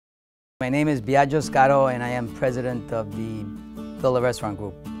My name is Biagio Scotto and I am president of the Builder Restaurant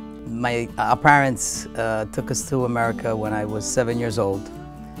Group. Our parents took us to America when I was 7 years old.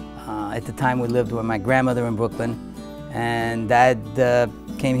 At the time we lived with my grandmother in Brooklyn, and Dad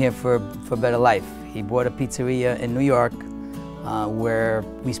came here for better life. He bought a pizzeria in New York where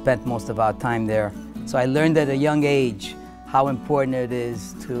we spent most of our time there. So I learned at a young age how important it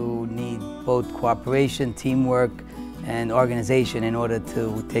is to need both cooperation, teamwork, and organization in order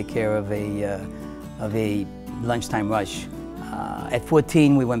to take care of a lunchtime rush. At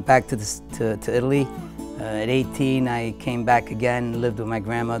 14, we went back to Italy. At 18, I came back again, lived with my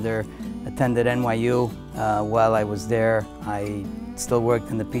grandmother, attended NYU. While I was there, I still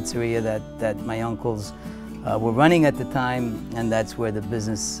worked in the pizzeria that my uncles were running at the time, and that's where the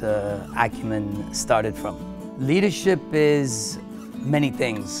business acumen started from. Leadership is many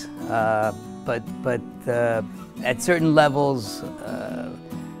things, but at certain levels,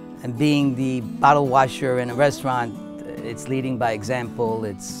 and being the bottle washer in a restaurant, it's leading by example,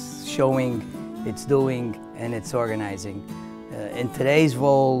 it's showing, it's doing, and it's organizing. In today's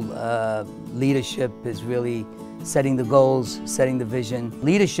role, leadership is really setting the goals, setting the vision.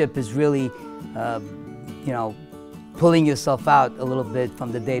 Leadership is really, pulling yourself out a little bit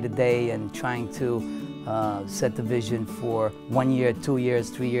from the day-to-day and trying to set the vision for 1 year, 2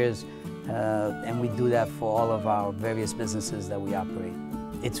 years, 3 years, and we do that for all of our various businesses that we operate.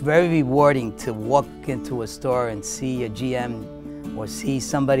 It's very rewarding to walk into a store and see a GM or see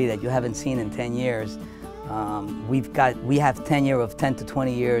somebody that you haven't seen in 10 years. We have tenure of 10 to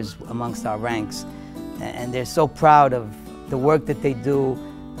 20 years amongst our ranks, and they're so proud of the work that they do,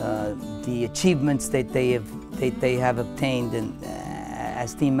 the achievements that they have obtained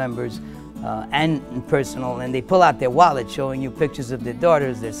as team members and personal, and they pull out their wallet showing you pictures of their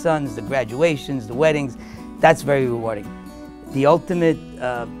daughters, their sons, the graduations, the weddings. That's very rewarding. The ultimate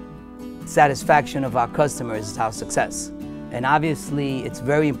satisfaction of our customers is our success. And obviously, it's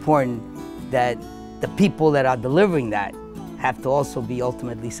very important that the people that are delivering that have to also be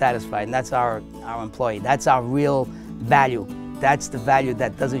ultimately satisfied. And that's our employee. That's our real value. That's the value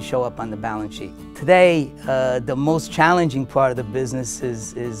that doesn't show up on the balance sheet. Today, the most challenging part of the business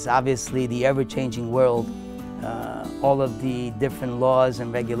is obviously the ever-changing world. All of the different laws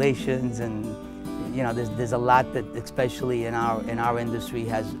and regulations, and there's a lot that, especially in our industry,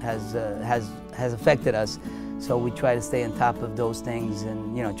 has affected us. So we try to stay on top of those things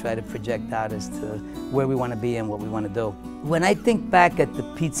and try to project out as to where we want to be and what we want to do. When I think back at the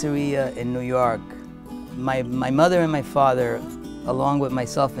pizzeria in New York, my mother and my father, along with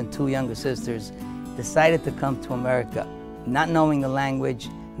myself and 2 younger sisters, decided to come to America, not knowing the language,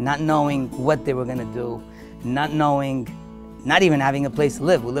 not knowing what they were going to do, not even having a place to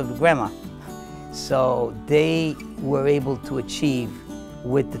live. We lived with Grandma. So they were able to achieve,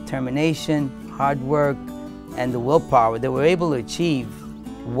 with determination, hard work, and the willpower, they were able to achieve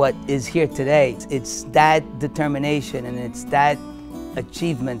what is here today. It's that determination and it's that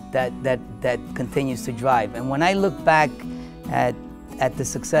achievement that continues to drive. And when I look back at the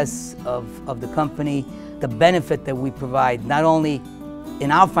success of the company, the benefit that we provide, not only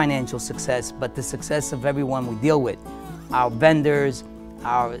in our financial success, but the success of everyone we deal with, our vendors,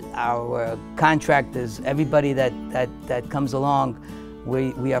 our contractors, everybody that comes along,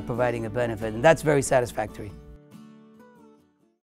 we are providing a benefit, and that's very satisfactory.